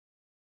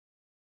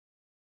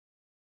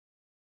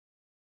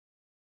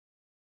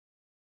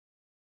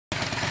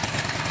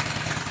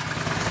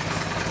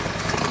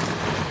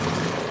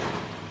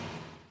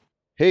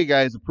Hey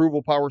guys,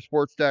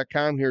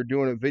 ApprovalPowersports.com here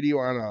doing a video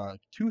on a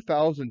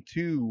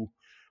 2002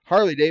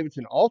 Harley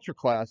Davidson Ultra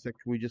Classic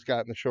we just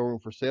got in the showroom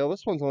for sale.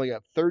 This one's only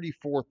got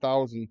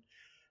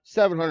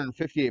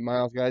 34,758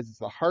 miles, guys.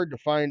 It's a hard to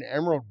find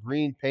emerald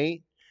green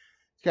paint.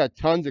 It's got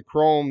tons of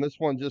chrome.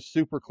 This one's just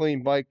super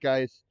clean bike,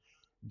 guys.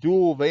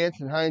 Dual Vance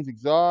and Hines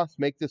exhaust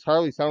make this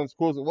Harley sound as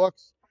cool as it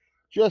looks.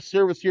 Just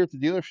serviced here at the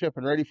dealership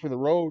and ready for the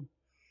road.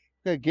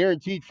 Got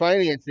guaranteed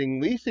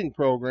financing, leasing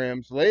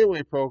programs,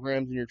 layaway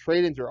programs, and your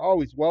trade-ins are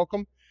always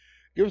welcome.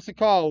 Give us a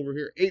call over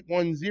here,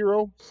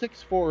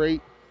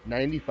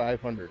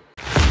 810-648-9500.